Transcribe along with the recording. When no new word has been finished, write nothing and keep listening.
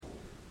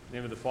In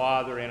the name of the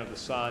Father, and of the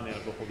Son, and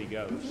of the Holy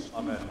Ghost.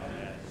 Amen.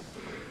 Amen.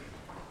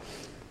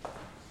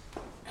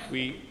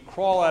 We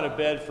crawl out of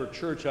bed for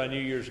church on New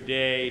Year's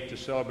Day to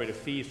celebrate a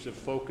feast that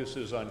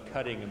focuses on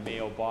cutting a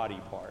male body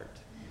part.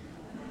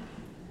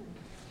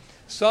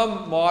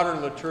 Some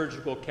modern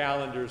liturgical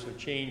calendars have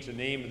changed the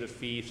name of the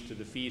feast to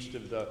the Feast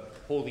of the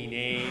Holy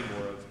Name,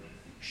 or have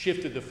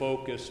shifted the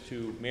focus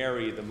to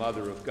Mary, the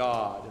Mother of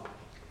God.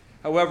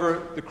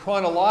 However, the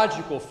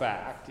chronological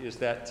fact is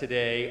that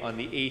today, on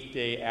the 8th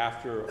day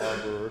after our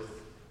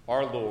birth,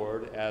 our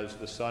Lord, as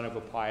the son of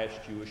a pious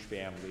Jewish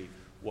family,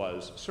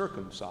 was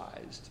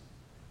circumcised.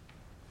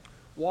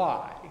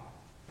 Why?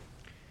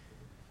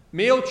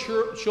 Male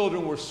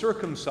children were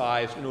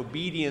circumcised in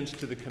obedience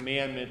to the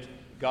commandment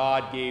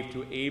God gave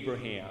to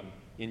Abraham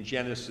in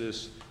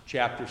Genesis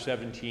chapter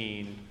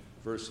 17,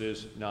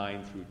 verses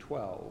 9 through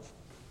 12.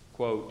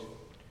 Quote,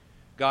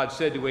 God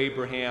said to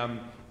Abraham,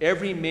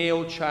 every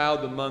male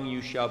child among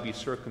you shall be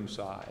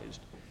circumcised,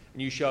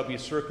 and you shall be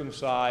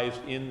circumcised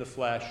in the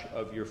flesh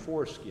of your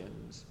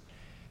foreskins.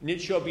 And it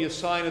shall be a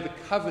sign of the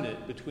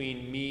covenant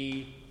between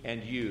me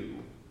and you.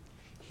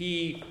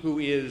 He who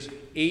is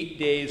 8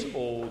 days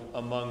old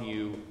among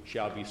you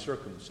shall be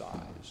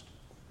circumcised.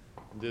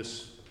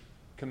 This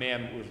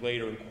commandment was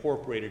later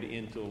incorporated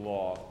into the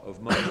law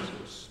of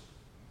Moses.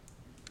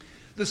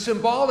 The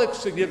symbolic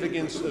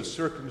significance of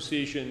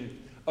circumcision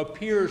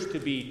appears to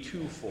be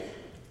twofold.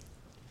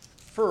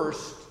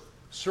 First,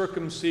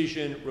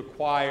 circumcision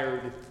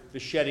required the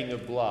shedding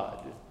of blood,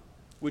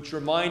 which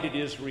reminded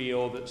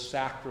Israel that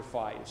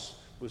sacrifice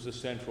was a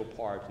central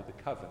part of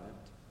the covenant.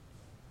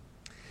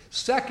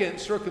 Second,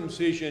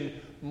 circumcision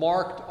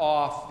marked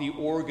off the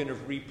organ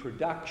of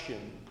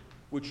reproduction,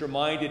 which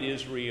reminded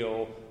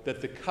Israel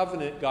that the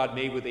covenant God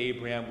made with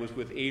Abraham was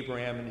with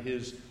Abraham and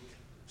his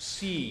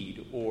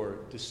seed or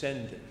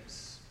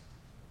descendants.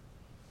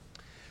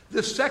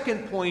 The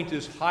second point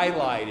is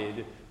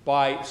highlighted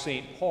by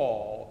St.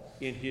 Paul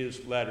in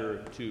his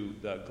letter to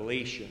the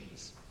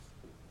Galatians.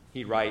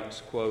 He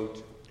writes,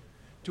 quote,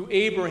 to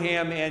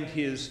Abraham and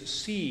his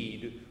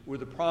seed were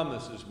the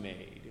promises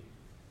made.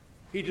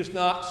 He does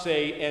not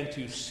say, and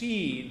to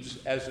seeds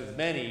as of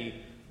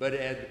many,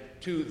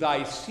 but to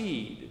thy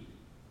seed,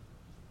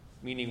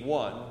 meaning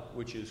one,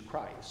 which is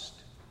Christ.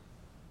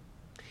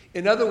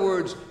 In other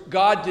words,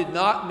 God did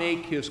not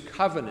make his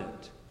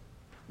covenant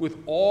with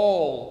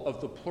all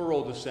of the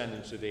plural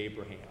descendants of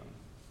Abraham.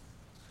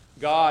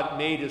 God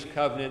made his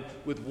covenant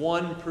with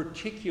one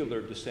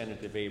particular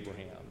descendant of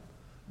Abraham,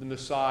 the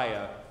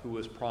Messiah who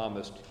was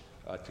promised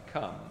to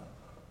come.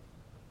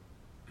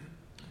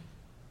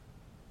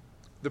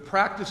 The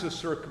practice of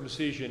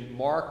circumcision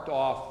marked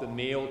off the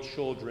male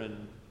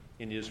children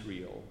in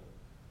Israel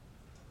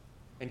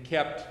and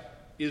kept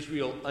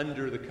Israel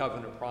under the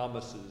covenant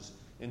promises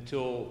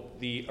until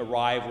the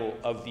arrival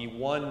of the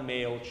one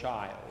male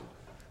child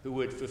who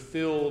would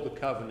fulfill the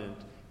covenant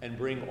and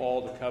bring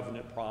all the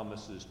covenant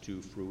promises to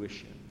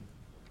fruition.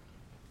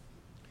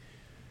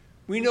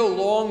 We no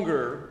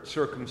longer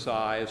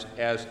circumcise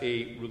as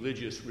a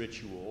religious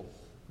ritual.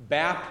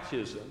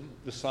 Baptism,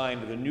 the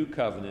sign of the new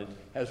covenant,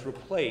 has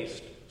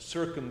replaced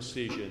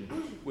circumcision,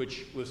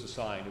 which was the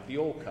sign of the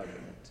old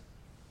covenant.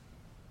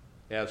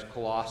 As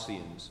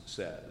Colossians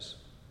says,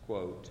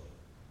 quote,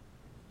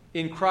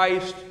 in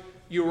Christ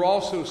you are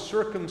also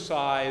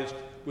circumcised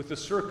with the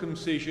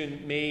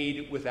circumcision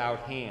made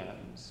without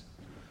hands,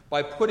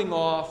 by putting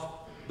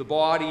off the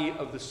body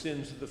of the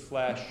sins of the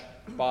flesh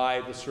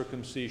by the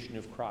circumcision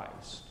of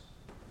Christ,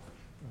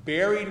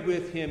 buried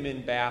with him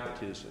in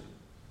baptism,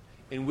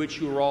 in which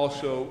you were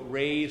also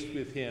raised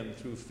with him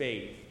through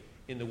faith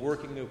in the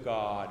working of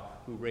God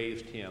who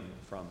raised him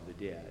from the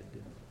dead.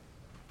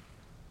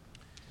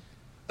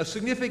 A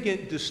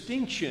significant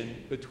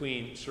distinction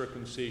between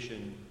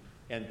circumcision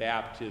and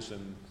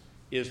baptism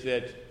is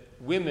that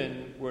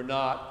women were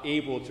not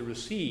able to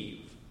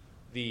receive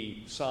the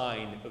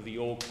sign of the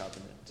old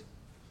covenant.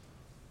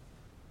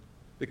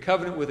 The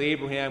covenant with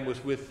Abraham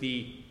was with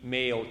the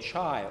male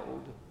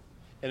child,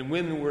 and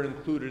women were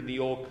included in the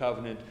old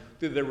covenant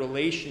through their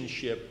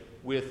relationship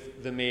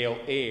with the male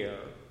heir,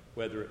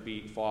 whether it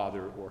be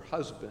father or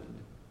husband.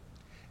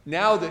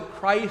 Now that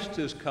Christ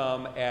has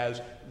come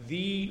as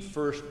the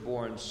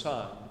firstborn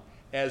son,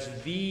 as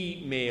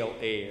the male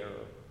heir,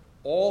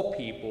 all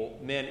people,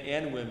 men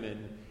and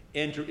women,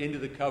 enter into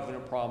the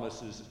covenant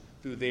promises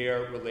through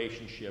their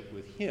relationship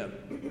with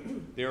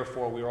him.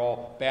 Therefore, we are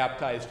all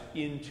baptized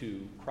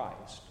into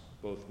Christ,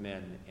 both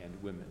men and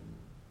women.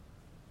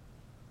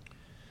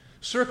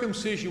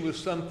 Circumcision was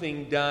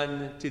something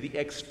done to the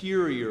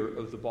exterior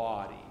of the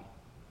body,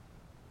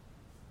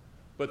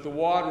 but the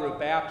water of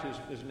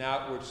baptism is an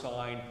outward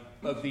sign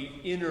of the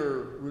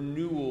inner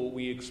renewal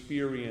we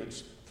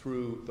experience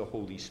through the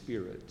Holy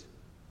Spirit.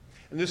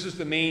 And this is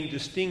the main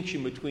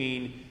distinction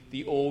between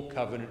the Old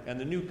Covenant and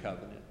the New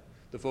Covenant,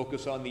 the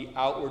focus on the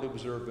outward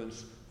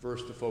observance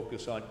versus the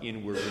focus on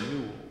inward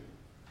renewal.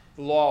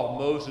 The law of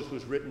Moses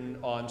was written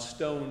on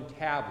stone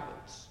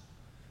tablets,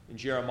 and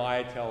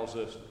Jeremiah tells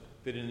us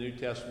that in the New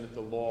Testament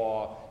the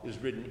law is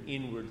written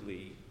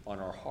inwardly on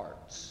our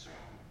hearts.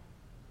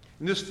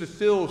 And this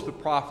fulfills the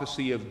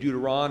prophecy of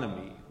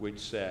Deuteronomy, which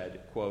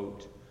said,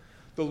 quote,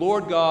 "The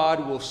Lord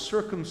God will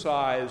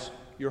circumcise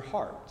your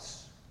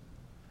hearts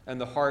and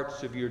the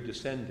hearts of your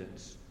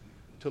descendants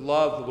to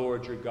love the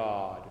Lord your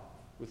God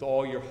with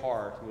all your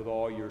heart and with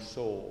all your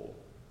soul,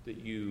 that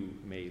you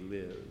may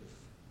live."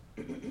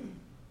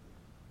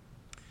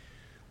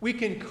 We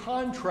can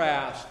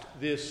contrast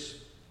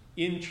this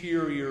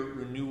interior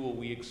renewal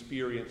we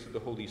experience of the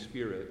Holy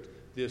Spirit,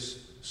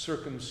 this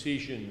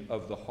circumcision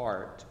of the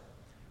heart,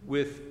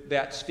 with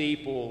that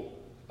staple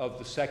of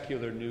the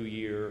secular New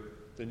Year,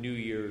 the New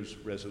Year's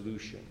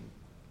resolution.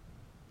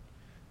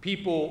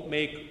 People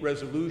make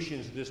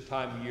resolutions this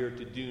time of year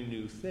to do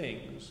new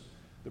things.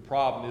 The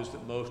problem is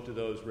that most of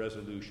those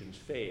resolutions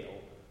fail.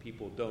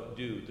 People don't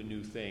do the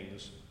new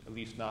things, at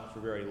least not for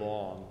very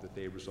long, that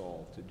they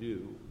resolve to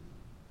do.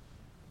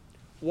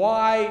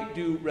 Why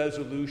do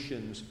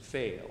resolutions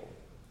fail?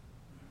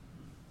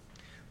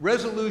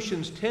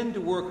 Resolutions tend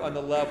to work on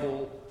the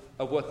level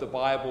of what the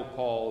Bible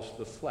calls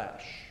the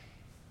flesh,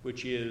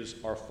 which is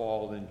our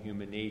fallen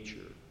human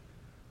nature.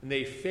 And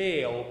they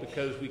fail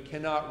because we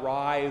cannot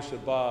rise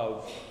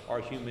above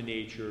our human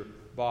nature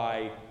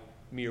by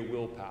mere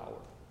willpower.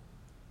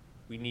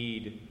 We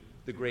need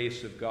the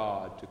grace of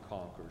God to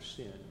conquer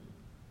sin.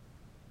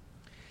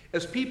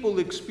 As people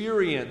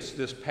experience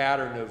this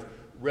pattern of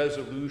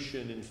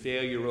resolution and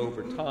failure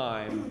over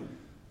time,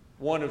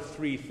 one of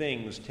three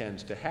things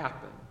tends to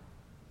happen.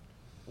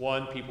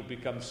 One, people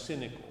become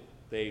cynical.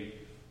 They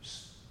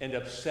end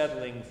up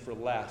settling for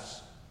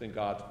less than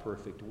God's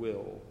perfect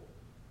will.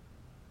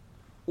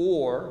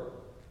 Or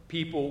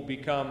people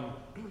become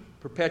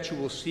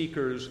perpetual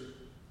seekers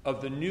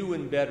of the new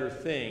and better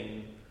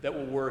thing that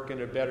will work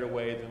in a better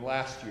way than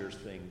last year's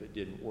thing that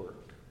didn't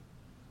work.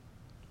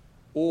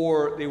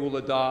 Or they will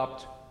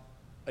adopt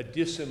a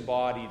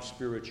disembodied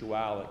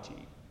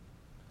spirituality,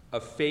 a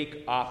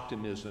fake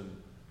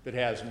optimism that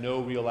has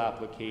no real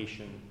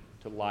application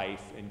to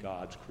life and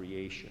God's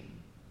creation.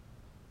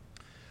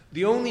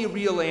 The only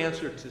real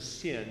answer to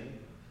sin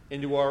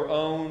and to our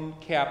own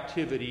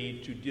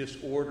captivity to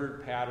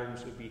disordered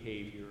patterns of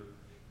behavior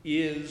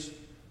is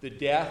the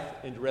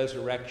death and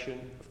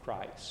resurrection of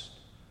Christ,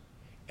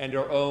 and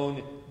our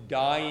own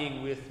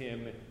dying with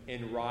him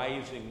and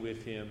rising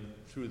with him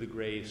through the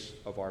grace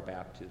of our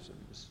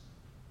baptisms.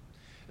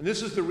 And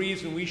this is the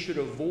reason we should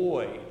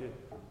avoid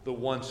the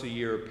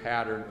once-a-year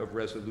pattern of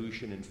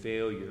resolution and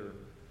failure,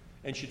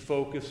 and should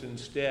focus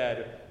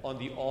instead on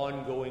the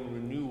ongoing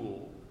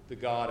renewal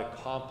that God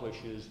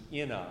accomplishes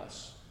in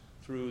us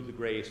through the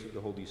grace of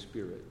the Holy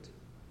Spirit.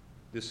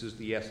 This is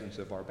the essence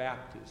of our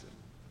baptism.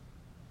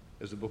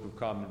 As the Book of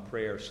Common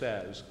Prayer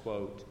says,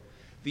 quote,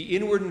 "The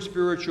inward and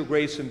spiritual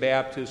grace in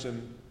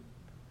baptism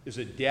is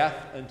a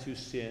death unto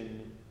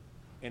sin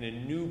and a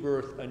new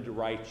birth unto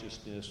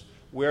righteousness,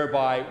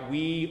 whereby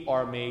we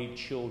are made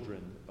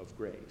children of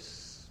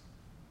grace."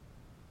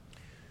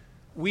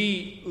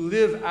 We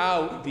live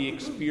out the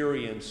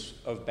experience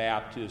of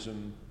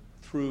baptism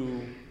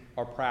through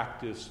our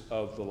practice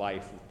of the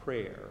life of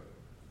prayer.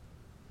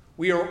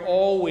 We are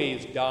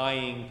always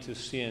dying to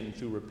sin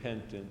through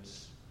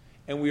repentance,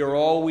 and we are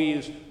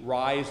always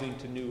rising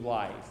to new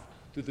life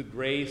through the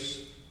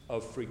grace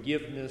of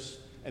forgiveness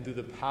and through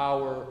the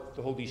power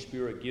the Holy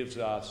Spirit gives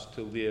us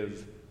to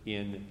live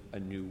in a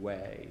new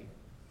way.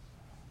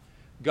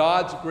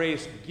 God's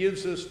grace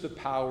gives us the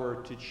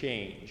power to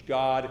change.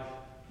 God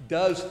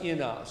does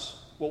in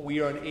us what we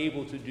are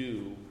unable to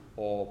do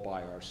all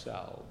by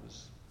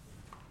ourselves.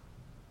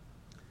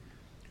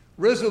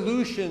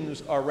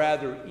 Resolutions are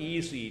rather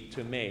easy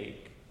to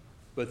make,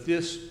 but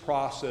this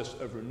process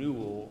of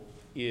renewal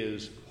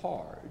is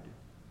hard.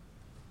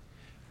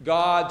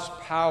 God's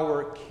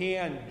power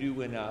can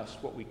do in us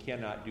what we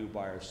cannot do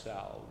by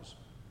ourselves,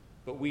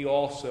 but we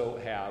also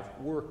have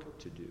work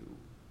to do.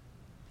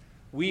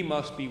 We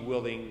must be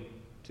willing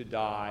to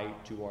die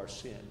to our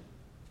sin.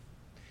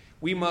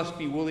 We must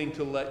be willing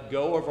to let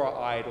go of our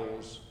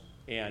idols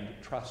and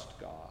trust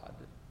God.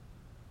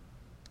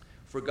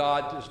 For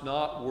God does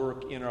not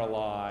work in our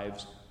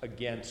lives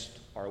against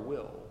our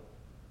will.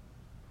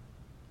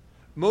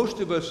 Most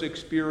of us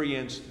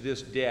experience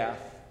this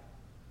death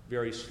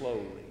very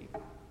slowly.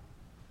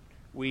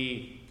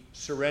 We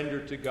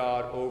surrender to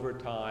God over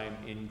time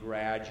in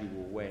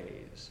gradual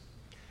ways.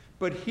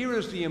 But here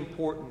is the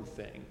important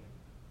thing.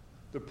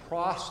 The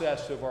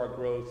process of our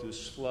growth is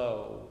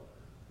slow,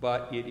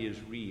 but it is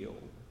real.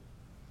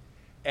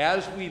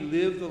 As we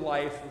live the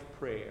life of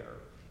prayer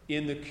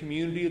in the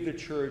community of the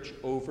church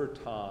over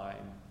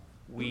time,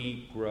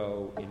 we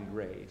grow in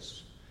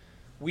grace.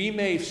 We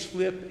may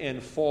slip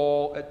and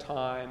fall at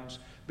times,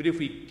 but if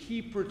we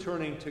keep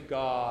returning to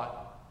God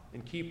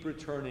and keep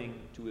returning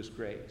to his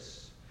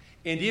grace,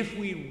 and if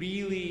we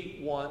really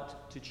want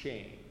to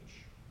change,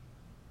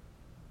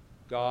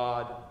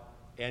 God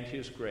and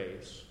his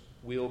grace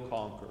will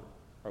conquer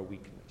our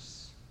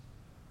weakness.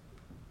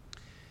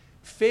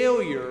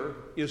 Failure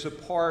is a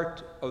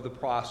part of the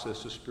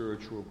process of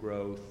spiritual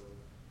growth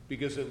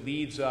because it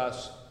leads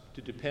us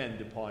to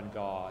depend upon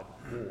God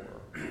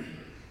more.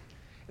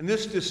 And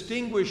this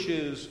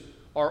distinguishes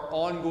our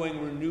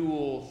ongoing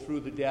renewal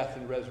through the death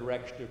and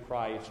resurrection of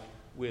Christ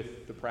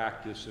with the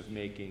practice of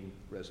making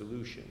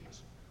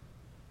resolutions.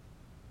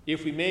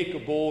 If we make a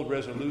bold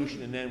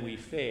resolution and then we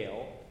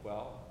fail,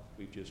 well,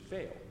 we've just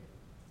failed.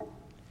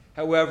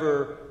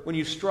 However, when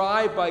you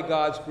strive by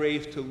God's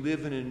grace to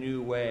live in a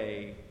new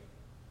way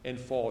and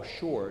fall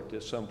short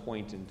at some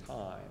point in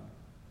time,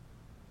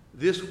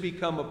 this will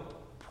become a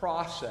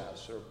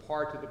process or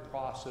part of the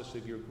process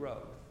of your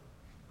growth,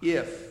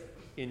 if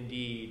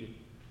indeed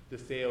the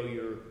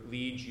failure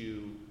leads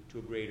you to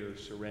a greater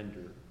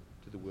surrender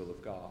to the will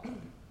of God.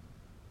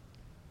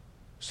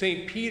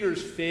 St.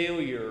 Peter's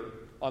failure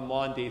on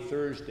Maundy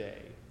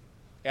Thursday,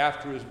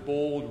 after his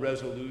bold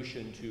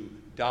resolution to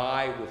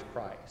die with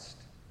Christ,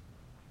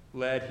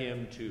 led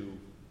him to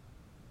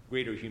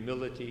greater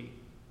humility,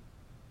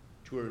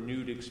 to a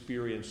renewed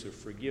experience of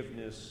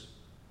forgiveness,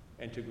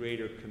 and to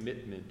greater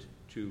commitment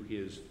to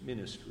his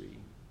ministry.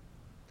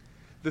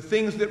 The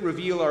things that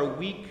reveal our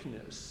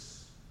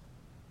weakness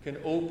can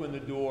open the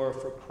door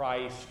for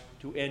Christ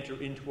to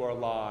enter into our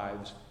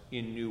lives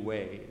in new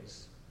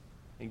ways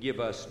and give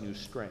us new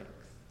strength,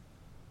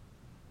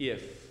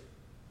 if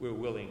we're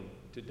willing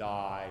to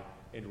die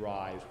and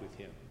rise with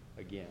him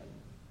again.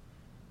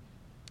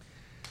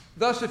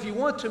 Thus, if you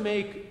want to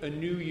make a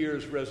New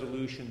Year's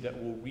resolution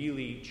that will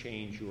really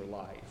change your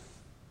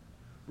life,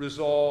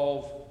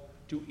 resolve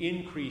to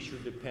increase your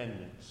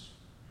dependence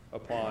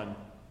upon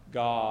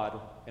God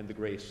and the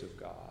grace of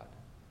God.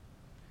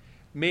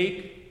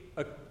 Make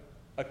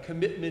a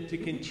commitment to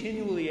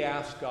continually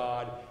ask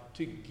God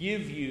to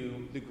give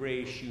you the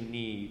grace you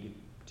need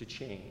to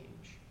change.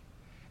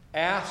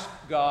 Ask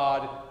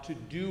God to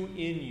do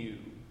in you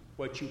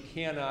what you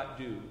cannot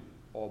do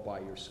all by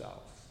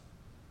yourself.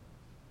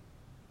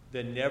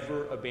 Then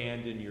never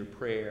abandon your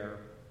prayer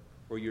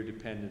or your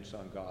dependence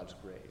on God's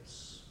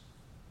grace.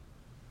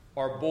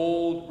 Our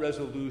bold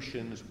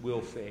resolutions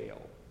will fail,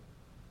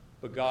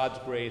 but God's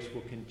grace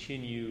will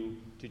continue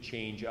to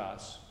change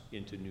us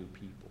into new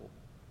people.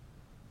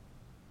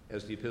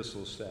 As the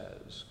epistle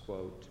says,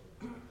 quote,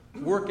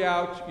 "Work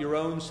out your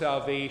own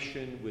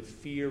salvation with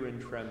fear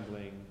and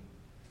trembling,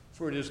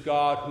 for it is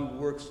God who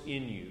works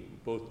in you,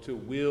 both to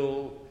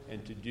will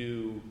and to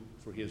do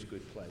for his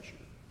good pleasure."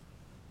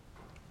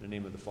 In the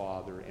name of the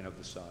Father, and of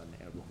the Son,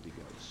 and of the Holy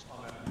Ghost.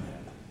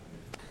 Amen.